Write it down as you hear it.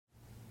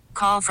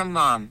Call from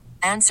mom.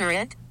 Answer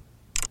it.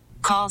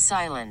 Call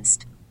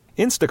silenced.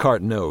 Instacart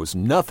knows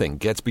nothing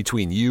gets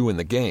between you and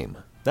the game.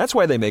 That's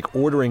why they make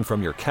ordering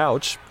from your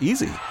couch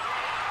easy.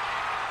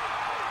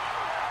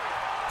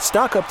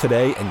 Stock up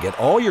today and get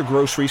all your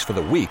groceries for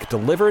the week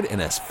delivered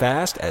in as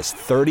fast as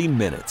 30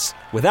 minutes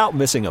without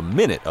missing a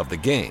minute of the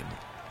game.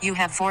 You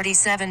have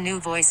 47 new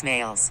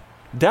voicemails.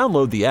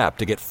 Download the app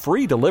to get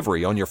free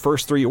delivery on your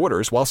first 3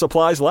 orders while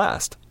supplies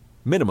last.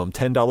 Minimum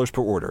 $10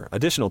 per order.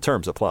 Additional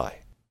terms apply.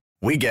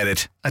 We get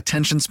it.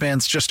 Attention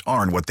spans just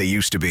aren't what they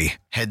used to be.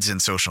 Heads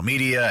in social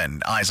media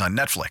and eyes on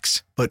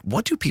Netflix. But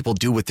what do people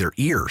do with their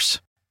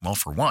ears? Well,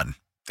 for one,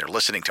 they're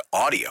listening to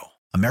audio.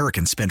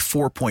 Americans spend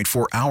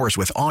 4.4 hours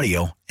with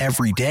audio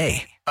every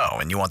day. Oh,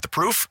 and you want the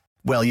proof?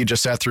 Well, you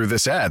just sat through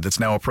this ad that's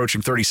now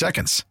approaching 30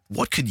 seconds.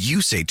 What could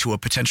you say to a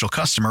potential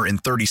customer in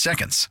 30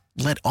 seconds?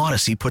 Let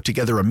Odyssey put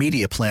together a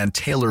media plan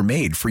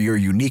tailor-made for your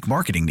unique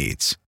marketing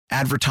needs.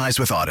 Advertise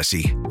with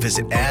Odyssey.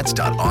 Visit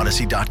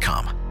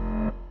ads.odyssey.com.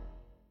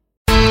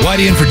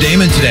 Whitey in for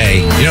Damon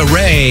today. You know,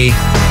 Ray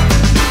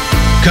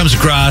comes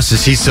across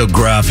as he's so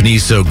gruff and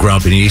he's so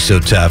grumpy and he's so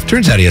tough.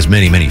 Turns out he has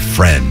many, many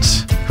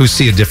friends who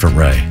see a different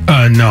Ray.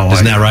 No.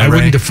 Isn't that right, I Ray?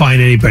 wouldn't define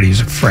anybody as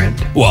a friend.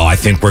 Well, I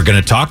think we're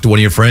going to talk to one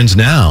of your friends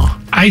now.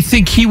 I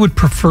think he would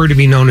prefer to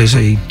be known as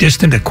a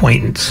distant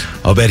acquaintance.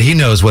 I'll bet he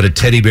knows what a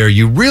teddy bear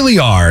you really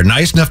are.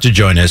 Nice enough to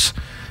join us.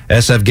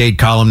 SF Gate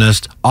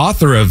columnist,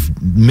 author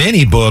of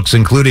many books,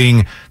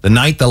 including The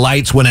Night the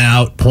Lights Went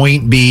Out,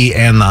 Point B,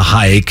 and The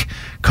Hike,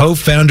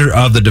 co-founder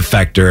of The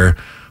Defector,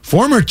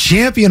 former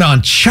champion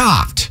on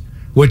Chopped,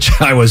 which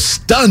I was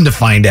stunned to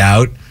find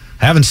out.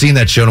 I haven't seen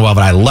that show in a while,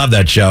 but I love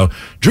that show.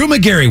 Drew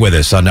McGarry with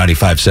us on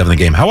 95.7 The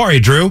Game. How are you,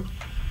 Drew?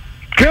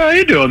 Good. How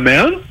you doing,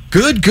 man?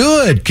 Good,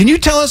 good. Can you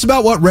tell us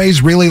about what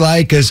Ray's really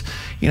like? Because,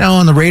 you know,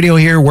 on the radio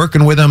here,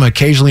 working with him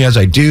occasionally as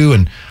I do,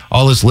 and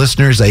all his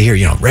listeners, they hear,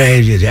 you know, Ray,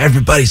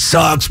 everybody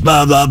sucks,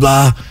 blah, blah,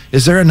 blah.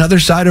 Is there another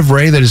side of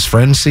Ray that his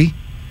friends see?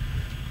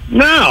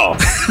 No.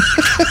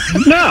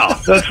 No,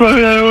 that's what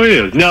he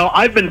is. No,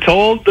 I've been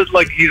told that,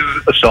 like, he's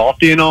a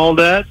softy and all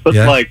that, but,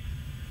 like,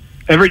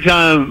 every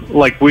time,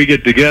 like, we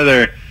get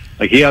together,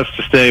 like, he has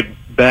to stay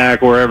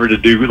back wherever to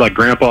do, like,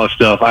 grandpa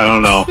stuff. I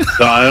don't know.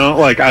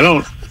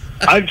 So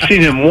I've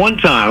seen him one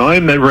time. I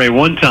met Ray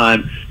one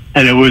time,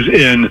 and it was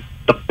in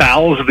the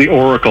bowels of the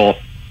Oracle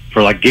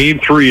for, like, Game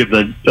 3 of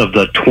the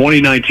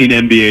 2019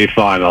 NBA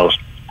Finals,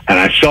 and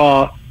I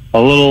saw a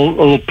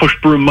little push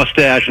broom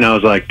mustache, and I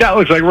was like, that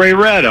looks like Ray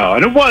Ratto.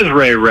 And it was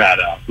Ray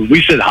Ratto.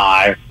 We said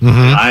hi.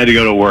 Mm-hmm. I had to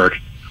go to work.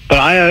 But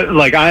I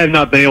have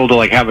not been able to,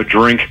 like, have a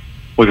drink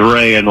with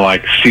Ray and,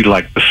 like, see,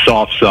 like, the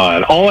soft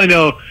side. All I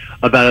know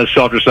about his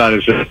softer side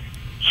is that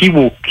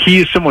he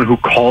is someone who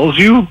calls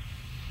you,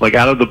 like,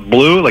 out of the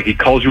blue. Like, he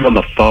calls you on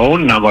the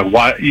phone, and I'm like,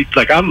 why?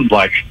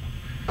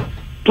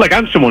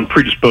 I'm someone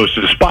predisposed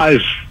to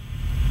despise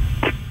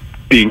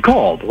being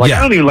called. Like,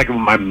 I don't even like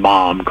when my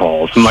mom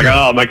calls. I'm like,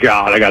 oh my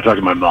God, I gotta talk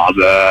to my mom.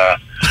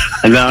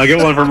 And then I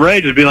get one from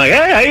Ray just being like,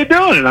 hey, how you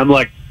doing? And I'm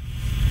like,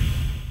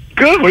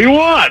 good, what do you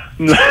want?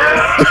 And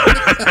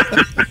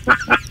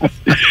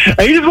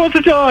he just wants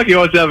to talk. He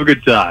wants to have a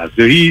good time.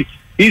 So he's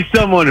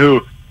someone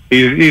who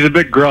he's a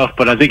bit gruff,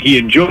 but I think he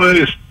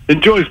enjoys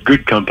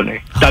good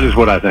company. That is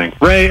what I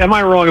think. Ray, am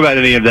I wrong about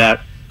any of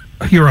that?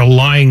 You're a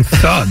lying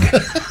thug.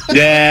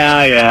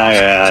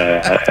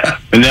 Yeah.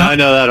 And now I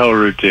know that whole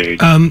routine.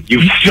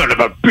 You son of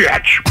a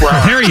bitch.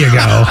 There you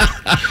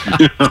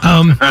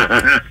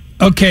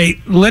go. Okay,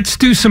 let's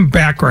do some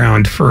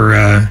background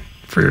for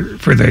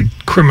the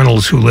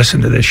criminals who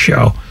listen to this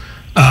show.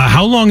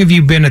 How long have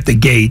you been at the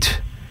Gate,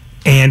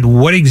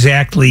 and what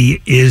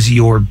exactly is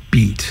your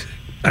beat?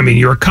 I mean,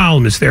 you're a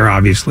columnist there,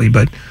 obviously,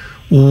 but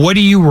what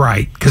do you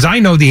write? Because I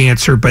know the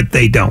answer, but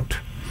they don't.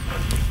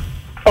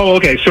 Oh,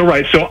 okay. So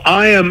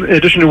I am, in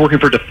addition to working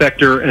for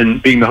Defector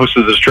and being the host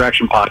of the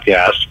Distraction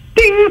podcast,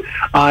 ding,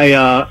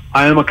 I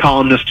am a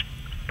columnist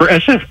for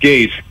SF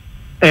Gate,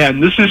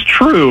 and this is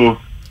true.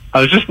 I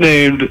was just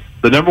named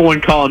the number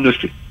one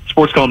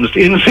sports columnist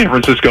in San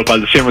Francisco by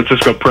the San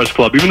Francisco Press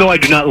Club, even though I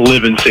do not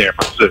live in San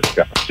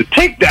Francisco. So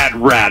take that,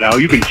 Ratto.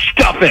 You can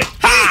stuff it.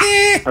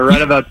 I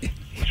write about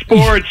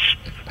sports,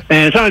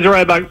 and sometimes I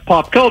write about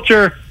pop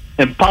culture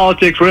and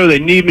politics, whatever they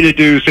need me to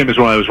do, same as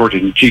when I was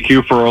working in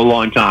GQ for a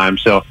long time.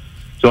 So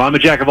I'm a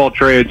jack of all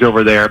trades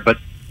over there, but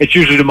it's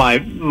usually to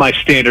my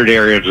standard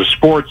areas of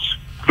sports,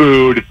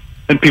 food,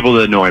 and people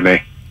that annoy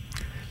me.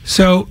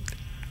 So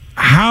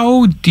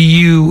how do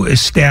you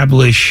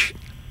establish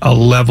a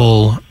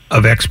level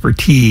of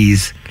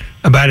expertise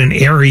about an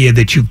area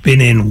that you've been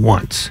in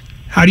once?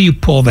 How do you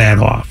pull that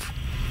off?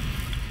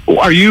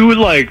 Are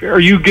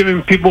you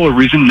giving people a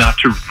reason not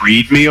to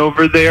read me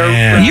over there?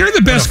 Yeah. You're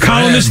the best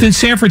columnist in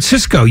San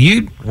Francisco.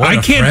 I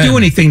can't do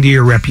anything to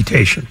your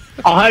reputation.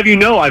 I'll have you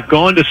know I've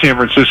gone to San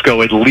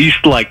Francisco at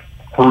least like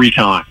 3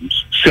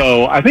 times.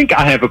 So I think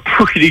I have a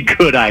pretty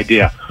good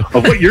idea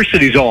of what your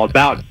city's all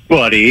about,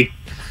 buddy.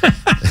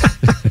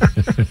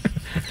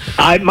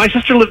 My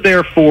sister lived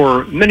there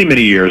for many,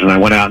 many years, and I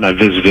went out and I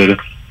visited.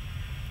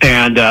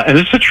 And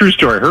this is a true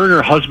story. Her and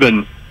her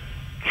husband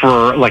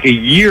for like a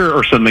year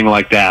or something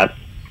like that,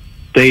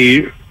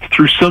 they,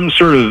 through some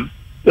sort of,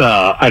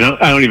 I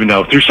don't even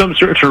know, through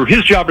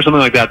his job or something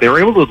like that, they were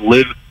able to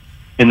live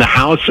in the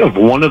house of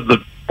one of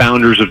the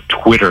founders of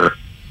Twitter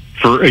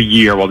for a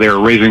year while they were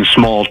raising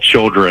small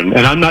children.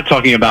 And I'm not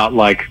talking about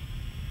like,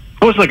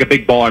 it wasn't like a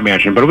big baller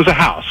mansion, but it was a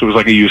house. It was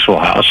like a useful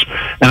house.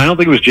 And I don't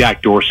think it was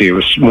Jack Dorsey. It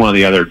was one of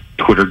the other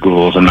Twitter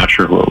ghouls. I'm not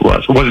sure who it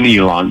was. It wasn't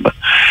Elon. But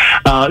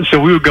so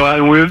we would go out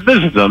and we would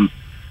visit them.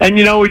 And,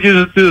 you know, we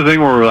just do the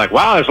thing where we're like,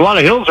 wow, there's a lot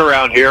of hills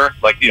around here.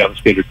 Like, you know, the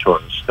standard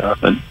tourist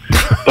stuff. And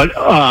but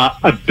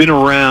I've been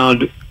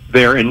around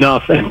there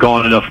enough and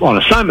gone enough on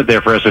assignment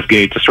there for SF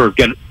Gate to sort of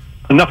get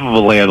enough of a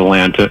lay of the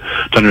land to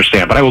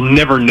understand. But I will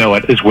never know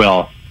it as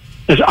well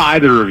as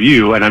either of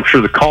you. And I'm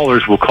sure the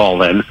callers will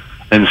call in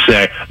and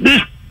say,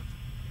 this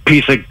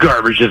piece of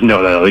garbage doesn't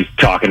know what he's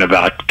talking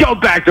about. Go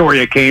back to where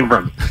you came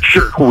from,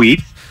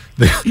 jerkwheat.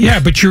 Yeah,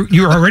 but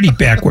you're already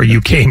back where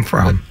you came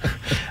from.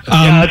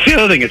 Yeah, that's the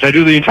other thing is I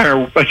do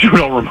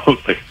it all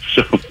remotely.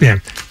 So yeah,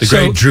 the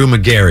great Drew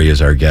McGarry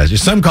is our guest.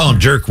 Some call him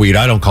jerkweed.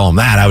 I don't call him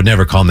that. I would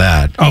never call him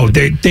that. Oh,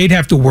 they'd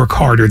have to work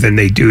harder than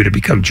they do to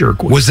become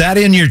jerkweed. Was that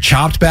in your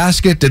chopped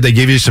basket? Did they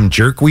give you some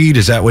jerkweed?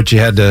 Is that what you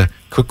had to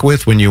cook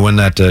with when you won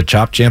that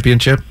chopped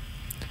championship?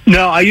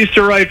 No, I used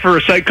to write for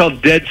a site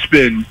called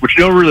Deadspin, which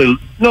no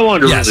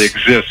longer really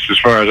exists as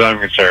far as I'm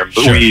concerned.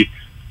 But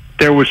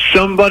there was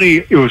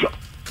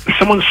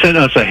someone sent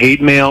us a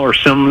hate mail, or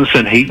someone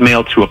sent hate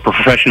mail to a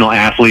professional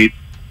athlete,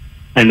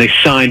 and they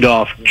signed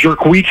off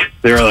jerkwheat.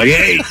 They were like,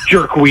 hey,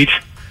 jerkwheat.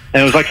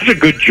 And it was like such a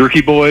good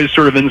jerky boys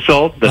sort of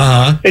insult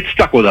that it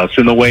stuck with us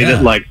in the way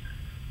that, like,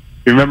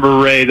 you remember,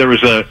 Ray, there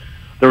was a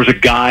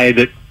guy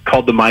that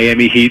called the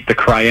Miami Heat the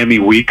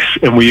Cryami Weeks,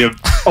 and we have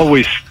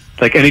always,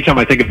 like, anytime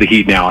I think of the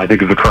Heat now, I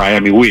think of the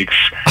Cryami Weeks,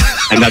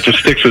 and that just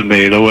sticks with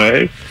me the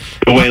way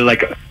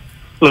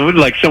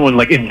like someone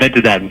like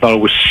invented that and thought it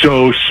was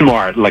so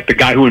smart. Like the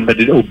guy who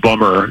invented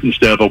Obama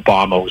instead of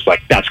Obama was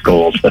like, that's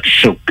gold. That's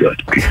so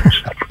good.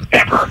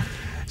 Ever.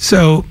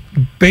 So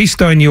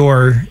based on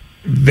your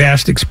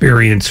vast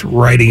experience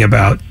writing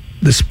about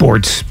the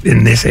sports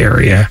in this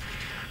area,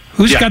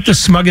 who's got the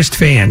smuggest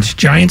fans?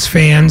 Giants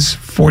fans,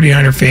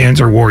 49er fans,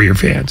 or Warrior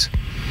fans?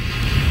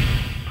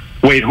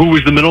 Wait, who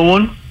was the middle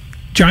one?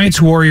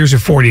 Giants, Warriors, or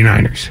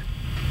 49ers?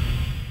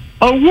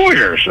 Oh,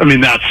 Warriors. I mean,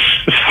 that's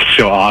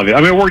so obvious. I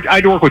mean, I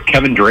had to work with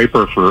Kevin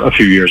Draper for a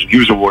few years, and he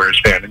was a Warriors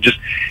fan. And just,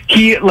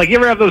 you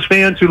ever have those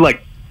fans who,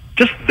 like,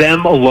 just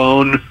them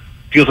alone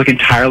feels like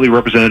entirely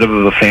representative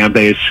of the fan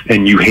base,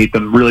 and you hate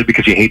them really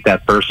because you hate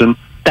that person?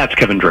 That's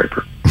Kevin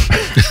Draper.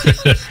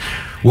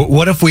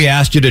 What if we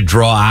asked you to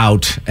draw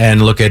out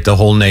and look at the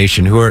whole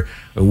nation?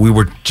 We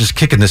were just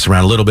kicking this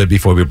around a little bit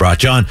before we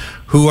brought you on.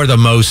 Who are the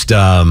most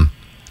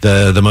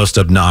the most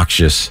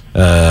obnoxious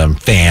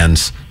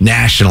fans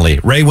nationally?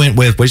 Ray went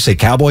with, what did you say,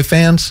 Cowboy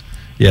fans?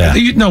 Yeah.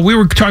 No, we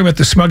were talking about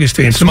the smuggest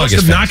fans. The most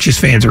obnoxious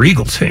fans are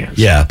Eagles fans.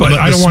 Yeah, but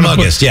I don't want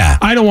to.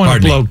 I don't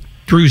want to blow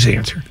Drew's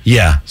answer.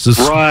 Yeah. So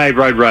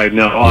right.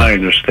 No, I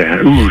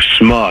understand. Ooh,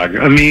 smug.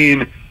 I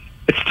mean,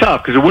 it's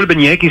tough because it would have been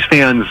Yankees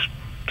fans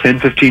 10,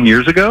 15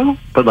 years ago,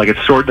 but like that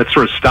sort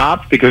of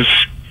stopped because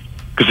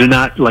they're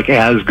not like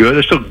as good.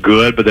 They're still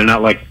good, but they're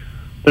not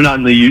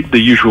in the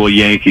usual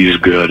Yankees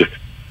good.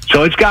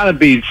 So it's got to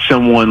be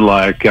someone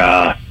like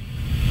I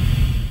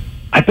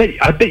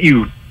bet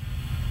you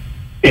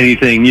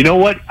anything. You know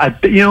what?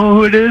 You know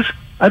who it is?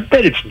 I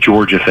bet it's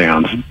Georgia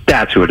fans.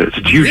 That's who it is.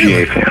 It's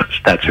UGA fans.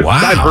 That's who. Wow.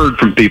 I've heard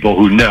from people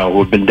who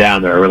have been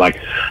down there. Who are like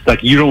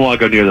you don't want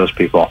to go near those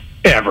people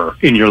ever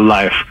in your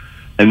life.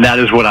 And that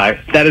is what I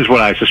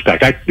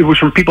suspect. It was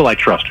from people I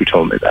trust who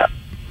told me that.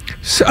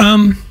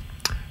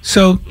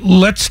 So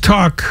let's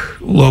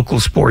talk local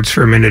sports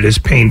for a minute, as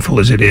painful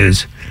as it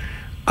is.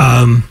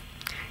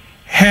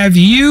 Have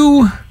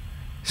you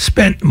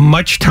spent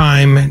much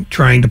time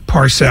trying to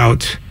parse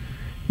out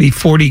the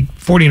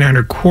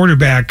 49er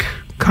quarterback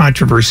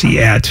controversy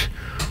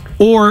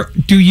or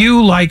do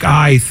you, like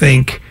I,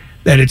 think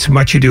that it's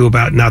much ado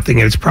about nothing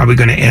and it's probably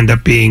going to end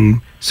up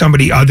being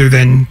somebody other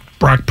than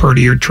Brock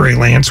Purdy or Trey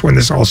Lance when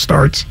this all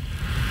starts?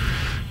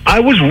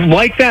 I was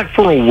like that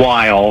for a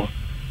while,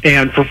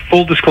 and for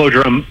full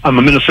disclosure, I'm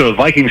a Minnesota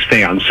Vikings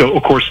fan, so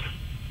of course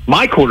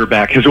my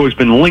quarterback has always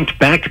been linked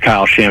back to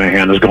Kyle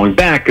Shanahan as going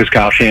back because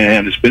Kyle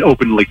Shanahan has been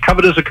openly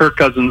coveted as a Kirk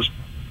Cousins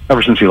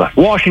ever since he left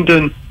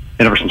Washington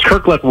and ever since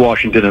Kirk left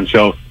Washington. And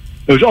so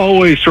it was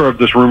always sort of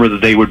this rumor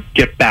that they would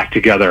get back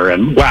together.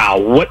 And wow,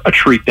 what a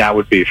treat that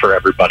would be for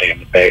everybody in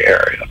the Bay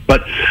Area.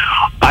 But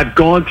I've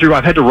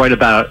had to write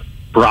about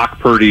Brock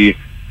Purdy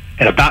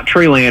and about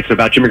Trey Lance and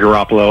about Jimmy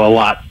Garoppolo a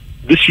lot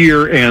this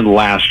year and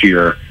last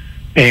year.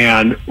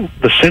 And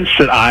the sense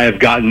that I have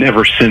gotten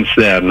ever since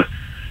then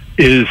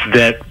is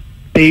that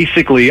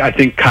basically I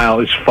think Kyle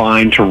is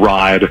fine to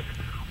ride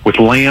with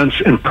Lance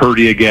and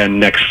Purdy again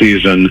next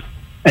season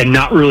and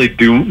not really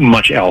do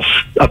much else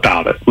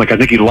about it. Like, I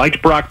think he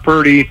liked Brock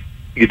Purdy.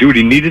 He could do what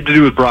he needed to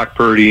do with Brock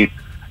Purdy.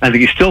 I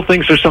think he still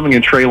thinks there's something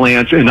in Trey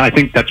Lance, and I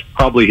think that's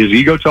probably his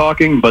ego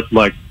talking, but,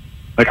 like,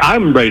 Like,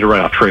 I'm ready to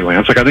write off Trey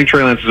Lance. Like, I think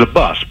Trey Lance is a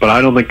bust, but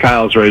I don't think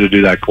Kyle's ready to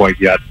do that quite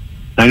yet.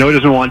 I know he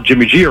doesn't want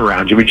Jimmy G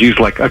around. Jimmy G's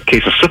like a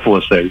case of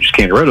syphilis there. You just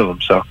can't get rid of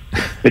him. So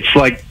it's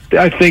like,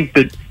 I think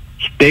that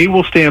they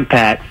will stand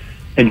pat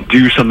and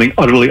do something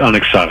utterly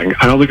unexciting.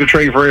 I don't think they're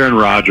trading for Aaron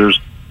Rodgers.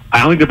 I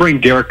don't think they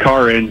bring Derek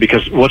Carr in,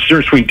 because what's the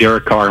difference between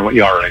Derek Carr and what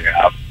you already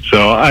have?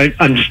 So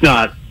I'm just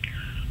not.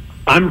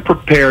 I'm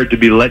prepared to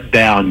be let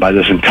down by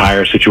this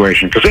entire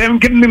situation, because they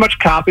haven't given me much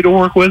copy to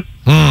work with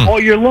all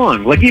year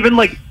long. Like even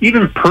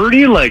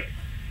Purdy,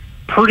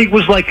 Purdy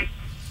was like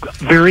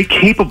very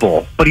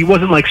capable, but he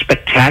wasn't like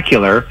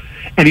spectacular,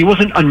 and he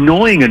wasn't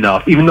annoying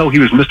enough. Even though he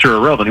was Mr.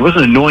 Irrelevant, he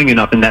wasn't annoying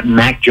enough in that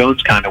Mac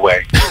Jones kind of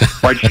way,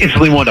 where I just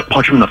instantly wanted to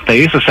punch him in the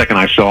face the second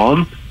I saw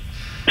him.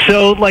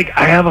 So like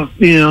I have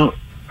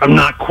I'm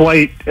not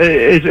quite.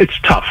 It's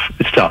tough.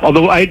 It's tough.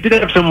 Although I did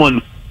have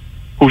someone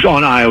who's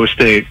on Iowa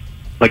State,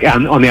 like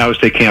on the Iowa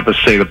State campus,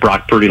 say that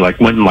Brock Purdy like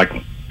went and like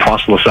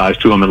proselytized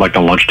to him at like a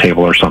lunch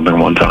table or something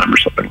one time or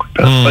something like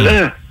that.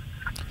 But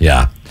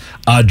yeah.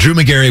 Drew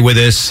Magary with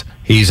us.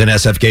 He's an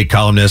SF Gate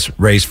columnist,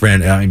 Ray's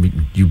friend. I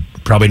mean, you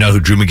probably know who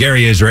Drew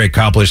Magary is, very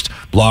accomplished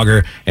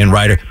blogger and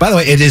writer. By the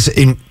way, it is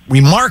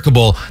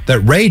remarkable that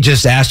Ray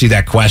just asked you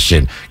that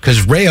question,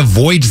 because Ray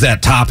avoids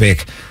that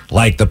topic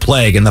like the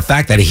plague. And the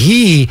fact that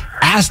he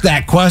asked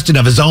that question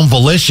of his own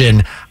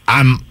volition,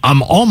 I'm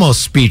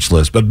almost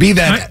speechless. But be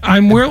that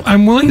I'm willing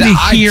to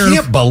hear. I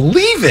can't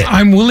believe it.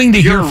 I'm willing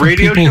to hear from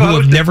people who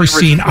have never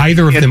seen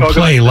either of them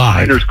play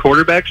live. Niners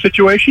quarterback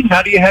situation.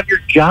 How do you have your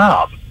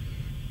job?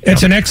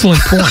 It's an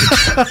excellent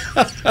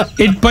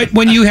point. But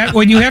when you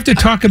have to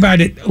talk about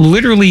it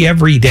literally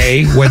every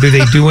day, whether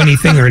they do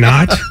anything or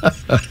not,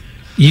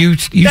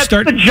 That's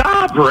start the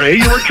job, Ray.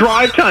 You're a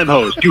drive time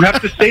host. You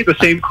have to say the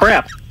same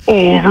crap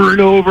over and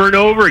over and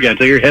over again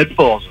until your head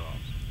falls off.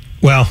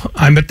 Well,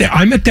 I'm at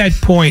that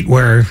point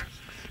where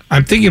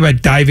I'm thinking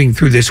about diving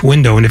through this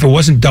window, and if it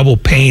wasn't double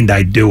paned,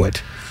 I'd do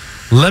it.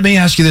 Let me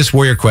ask you this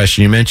Warrior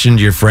question. You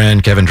mentioned your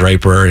friend Kevin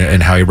Draper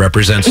and how he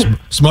represents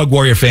Smug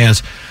Warrior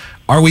fans.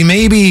 Are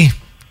we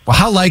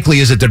how likely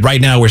is it that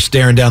right now we're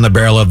staring down the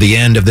barrel of the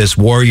end of this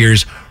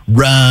Warriors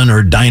run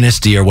or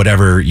dynasty or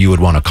whatever you would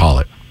want to call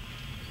it?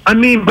 I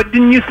mean, but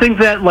didn't you think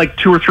that like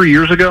 2 or 3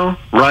 years ago,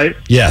 right?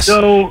 Yes.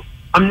 So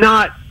I'm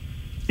not,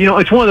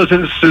 it's one of those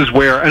instances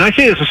where, and I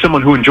say this as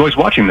someone who enjoys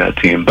watching that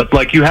team, but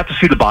like you have to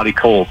see the body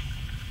cold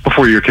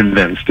before you're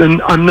convinced.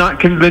 And I'm not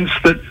convinced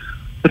that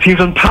the teams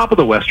on top of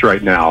the West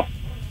right now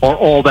are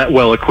all that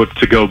well equipped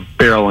to go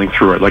barreling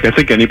through it. Like I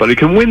think anybody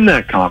can win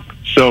that conference.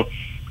 So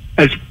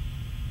as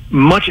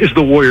much as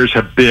the Warriors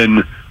have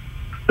been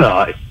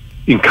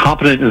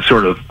incompetent and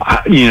sort of,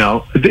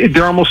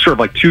 they're almost sort of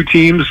like two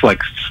teams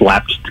like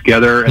slapped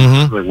together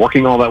and really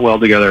working all that well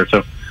together.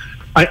 So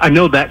I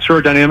know that sort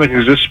of dynamic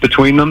exists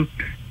between them,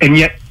 and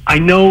yet I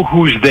know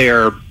who's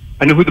there.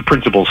 I know who the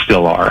principals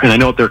still are, and I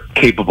know what they're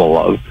capable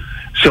of.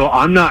 So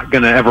I'm not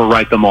going to ever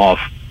write them off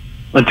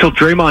until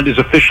Draymond is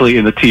officially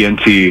in the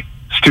TNT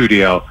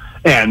studio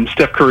and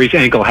Steph Curry's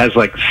ankle has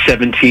like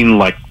 17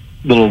 like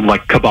little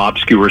like kebab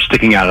skewers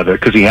sticking out of it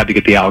because he had to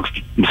get the Alex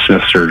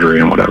Smith surgery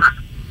and whatever.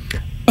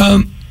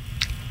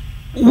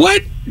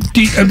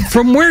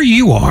 From where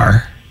you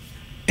are,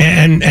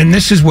 and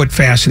this is what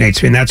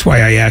fascinates me, and that's why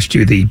I asked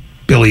you the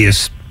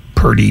Bilious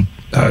Purdy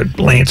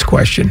Lance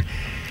question.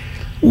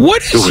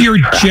 What is your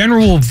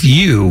general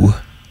view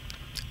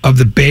of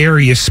the Bay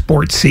Area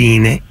sports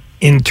scene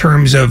in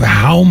terms of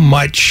how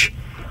much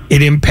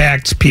it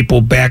impacts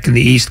people back in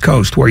the East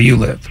Coast where you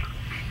live?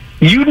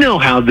 You know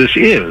how this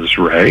is,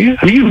 Ray.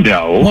 I mean, you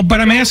know. Well, but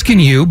I'm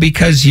asking you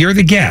because you're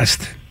the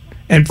guest.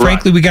 And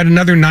frankly, we got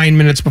another 9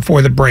 minutes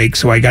before the break,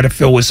 so I got to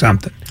fill with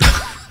something.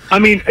 I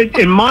mean,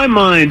 in my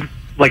mind,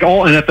 like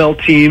all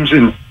NFL teams,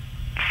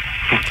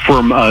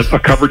 from a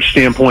coverage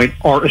standpoint,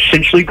 are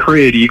essentially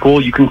created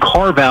equal. You can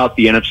carve out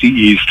the NFC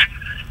East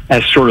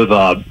as sort of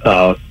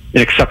an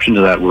exception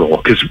to that rule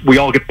because we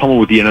all get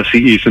pummeled with the NFC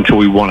East until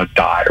we want to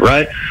die,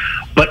 right?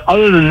 But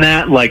other than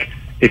that, like,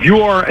 if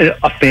you are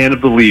a fan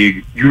of the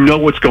league, you know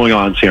what's going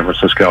on in San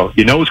Francisco.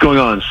 You know what's going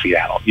on in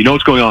Seattle. You know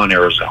what's going on in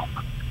Arizona.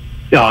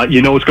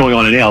 You know what's going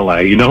on in LA.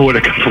 You know what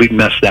a complete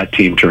mess that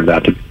team turned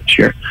out to be this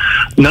year.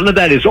 None of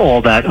that is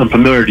all that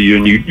unfamiliar to you,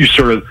 and you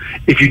sort of,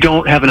 if you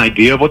don't have an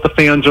idea of what the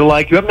fans are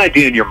like, you have an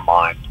idea in your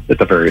mind at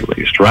the very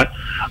least, right?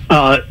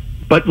 But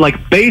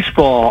like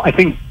baseball, I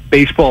think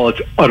baseball is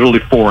utterly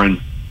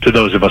foreign to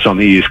those of us on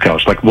the East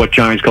Coast, like what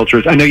Giants culture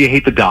is. I know you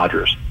hate the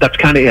Dodgers. That's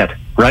kind of it,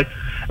 right?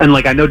 And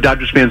like I know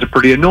Dodgers fans are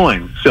pretty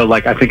annoying, so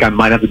like I think I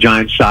might have the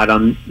Giants side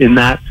in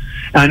that.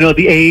 And I know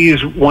the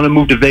A's want to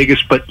move to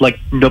Vegas, but like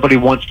nobody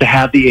wants to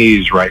have the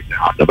A's right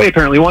now. Nobody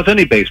apparently wants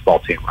any baseball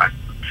team right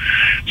now.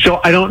 So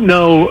I don't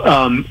know.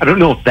 I don't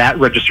know if that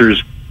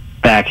registers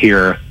back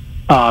here.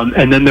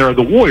 And then there are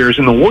the Warriors,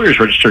 and the Warriors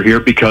register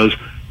here because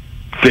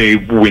they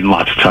win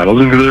lots of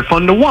titles and because they're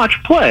fun to watch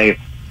play,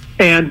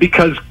 and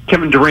because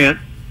Kevin Durant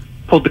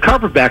pulled the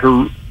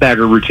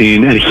carpetbagger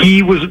routine, and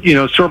he was,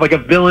 sort of like a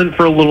villain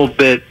for a little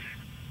bit,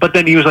 but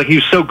then he was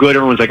so good,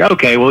 everyone's like,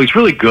 okay, well, he's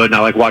really good, and I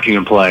like watching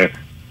him play.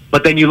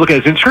 But then you look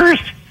at his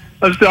interest,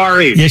 I'm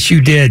sorry. Yes,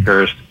 you did.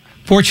 Cursed.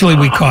 Fortunately,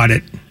 we caught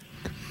it.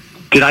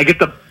 Did I get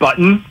the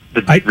button?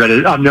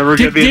 I'm never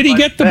going to be. Did he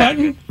get the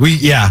button?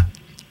 Yeah.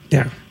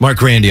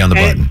 Mark Randy on the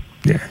button.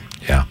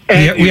 Yeah.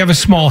 And We have a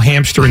small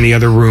hamster in the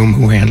other room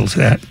who handles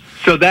that.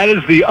 So that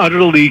is the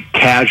utterly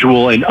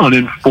casual and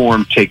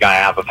uninformed take I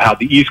have of how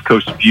the East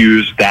Coast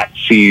views that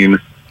scene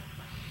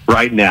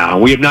right now.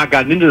 We have not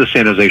gotten into the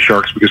San Jose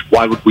Sharks because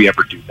why would we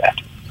ever do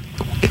that?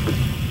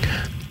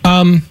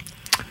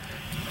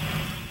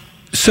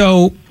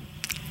 So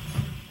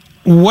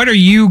what are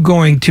you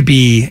going to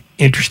be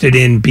interested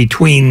in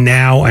between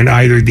now and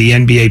either the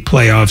NBA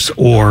playoffs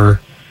or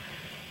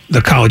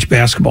the college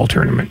basketball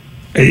tournament?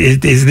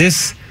 Is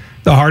this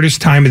the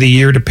hardest time of the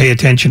year to pay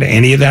attention to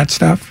any of that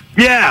stuff?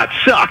 Yeah, it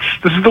sucks.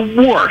 This is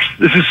the worst.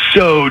 This is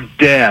so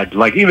dead.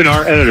 Like, even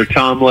our editor,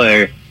 Tom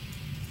Lay,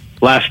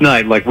 last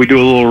night, like, we do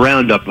a little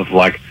roundup of,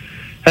 like,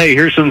 hey,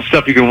 here's some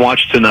stuff you can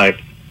watch tonight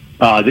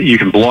that you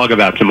can blog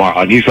about tomorrow.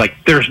 And he's like,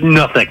 there's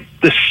nothing.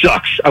 This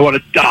sucks. I want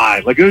to die.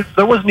 Like,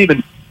 there wasn't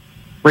even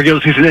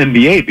regular season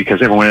NBA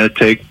because everyone had to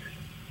take,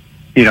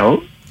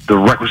 the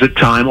requisite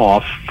time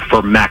off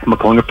for Mac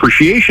McClung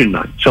Appreciation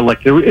Night. So,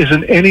 like, there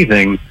isn't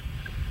anything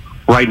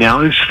right now.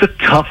 It's just a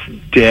tough,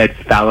 dead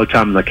fallow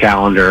time in the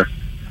calendar.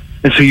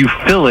 And so you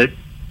fill it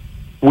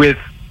with,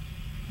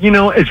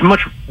 as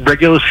much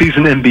regular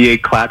season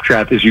NBA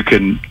claptrap as you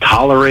can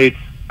tolerate,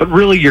 but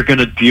really you're going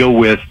to deal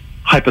with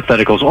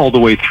hypotheticals all the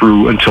way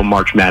through until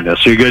March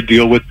Madness. So you're going to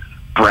deal with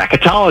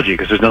bracketology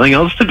because there's nothing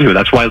else to do.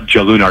 That's why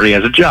Joe Lunardi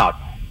has a job.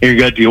 And you're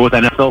going to deal with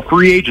NFL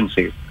free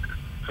agency.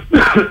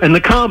 And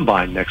the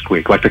Combine next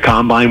week. Like, the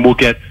Combine will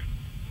get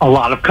a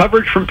lot of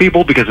coverage from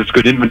people because it's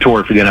good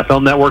inventory for the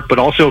NFL Network, but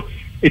also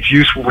it's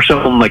useful for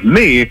someone like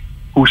me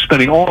who's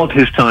spending all of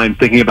his time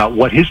thinking about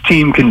what his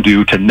team can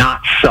do to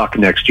not suck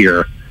next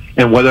year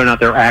and whether or not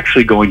they're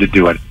actually going to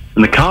do it.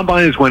 And the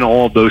Combine is when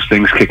all of those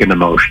things kick into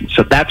motion.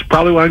 So that's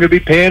probably what I'm going to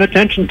be paying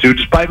attention to,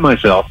 despite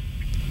myself.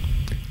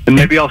 And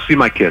maybe I'll see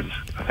my kids,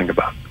 I think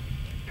about.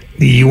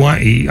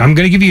 I'm going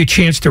to give you a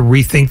chance to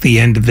rethink the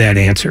end of that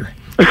answer.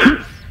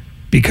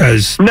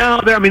 Because... No,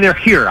 they're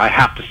here. I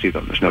have to see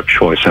them. There's no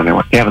choice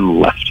anyway. They haven't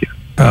left yet.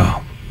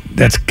 Oh,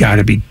 that's got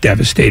to be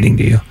devastating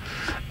to you.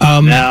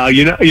 No,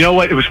 you know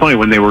what? It was funny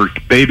when they were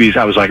babies.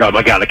 I was like, oh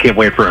my God, I can't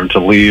wait for them to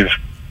leave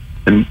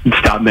and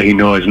stop making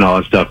noise and all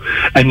that stuff.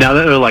 And now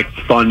that they're like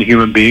fun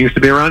human beings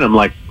to be around, I'm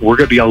like, we're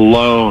gonna be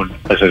alone.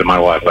 I said to my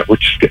wife, like, what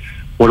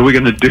are we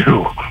gonna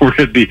do?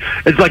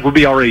 It's like we'll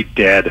be already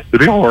dead. It'd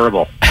be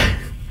horrible.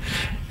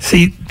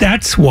 See,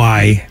 that's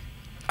why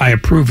I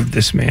approve of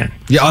this man.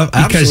 Yeah,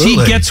 because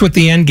absolutely. he gets what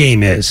the end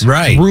game is.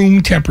 Right.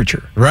 Room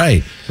temperature.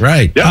 Right.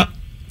 Yeah.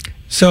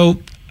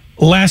 So,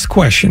 last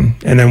question,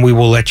 and then we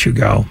will let you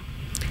go.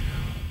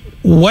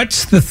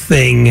 What's the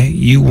thing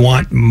you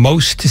want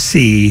most to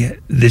see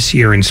this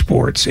year in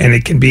sports? And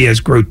it can be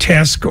as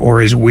grotesque or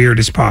as weird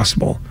as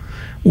possible.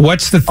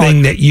 What's the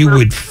thing that you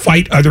would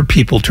fight other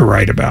people to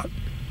write about?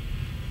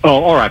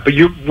 Oh, all right. But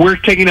we're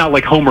taking out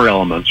like Homer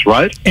elements,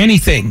 right?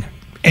 Anything.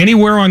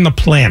 Anywhere on the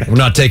planet. We're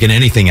not taking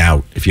anything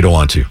out if you don't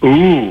want to.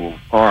 Ooh,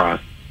 all right.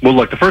 Well,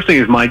 look, the first thing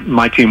is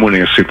my team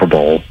winning a Super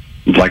Bowl.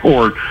 Like,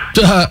 or...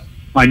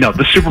 I know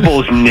the Super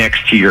Bowl is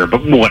next year,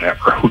 but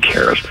whatever. Who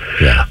cares?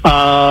 Yeah.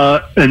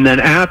 And then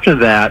after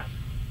that,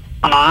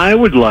 I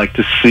would like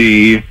to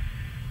see.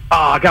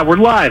 Oh God, we're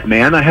live,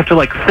 man. I have to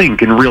like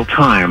think in real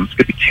time. It's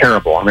gonna be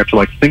terrible. I'm gonna have to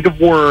like think of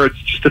words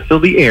just to fill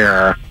the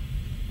air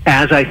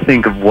as I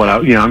think of what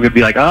I'm gonna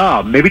be like.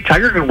 Oh, maybe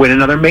Tiger could win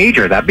another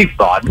major. That'd be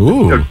fun.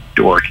 Ooh. So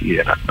dorky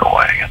and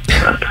annoying.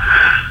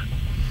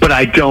 But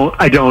I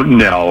don't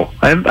know.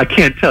 I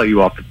can't tell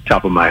you off the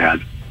top of my head.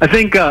 I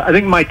think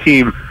my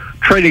team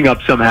trading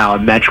up somehow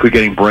and magically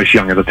getting Bryce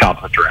Young at the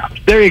top of the draft.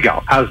 There you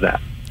go. How's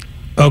that?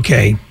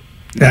 Okay.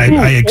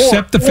 I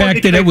accept the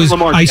fact that it was...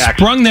 I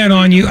sprung that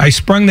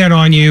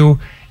on you,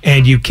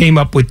 and you came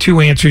up with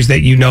two answers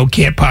that you know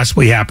can't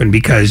possibly happen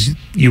because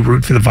you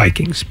root for the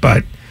Vikings.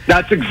 But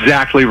that's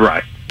exactly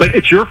right. But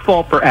it's your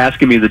fault for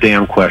asking me the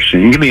damn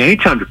question. You give me any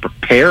time to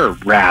prepare,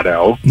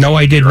 Rado. No,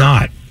 I did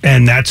not.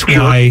 And that's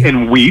why...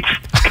 and wheat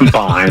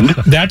combined.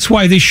 That's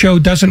why this show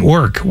doesn't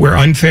work. We're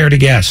unfair to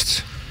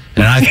guests.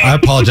 And I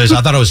apologize.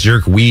 I thought it was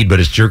jerk weed, but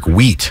it's jerk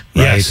wheat.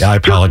 Right? Yes. I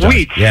apologize. Jerk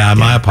wheat. Yeah,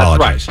 my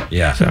apologies. Right.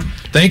 Yeah. So,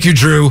 thank you,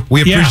 Drew.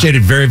 We appreciate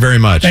it very, very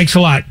much. Thanks a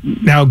lot.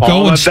 Now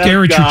go and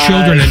stare at your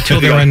children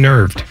until they're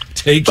unnerved.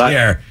 Take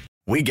care.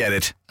 We get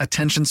it.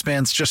 Attention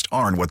spans just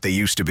aren't what they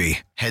used to be.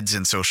 Heads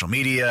in social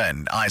media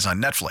and eyes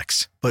on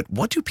Netflix. But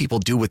what do people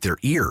do with their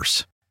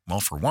ears?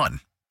 Well, for one,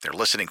 they're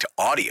listening to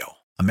audio.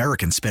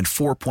 Americans spend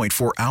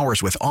 4.4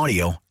 hours with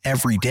audio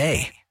every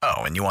day. Oh,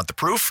 and you want the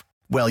proof?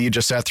 Well, you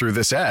just sat through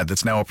this ad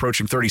that's now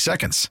approaching 30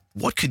 seconds.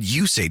 What could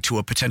you say to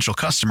a potential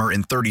customer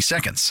in 30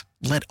 seconds?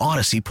 Let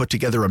Odyssey put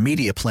together a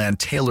media plan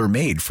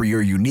tailor-made for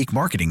your unique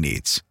marketing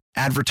needs.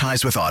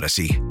 Advertise with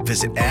Odyssey.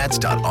 Visit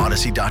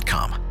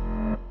ads.odyssey.com.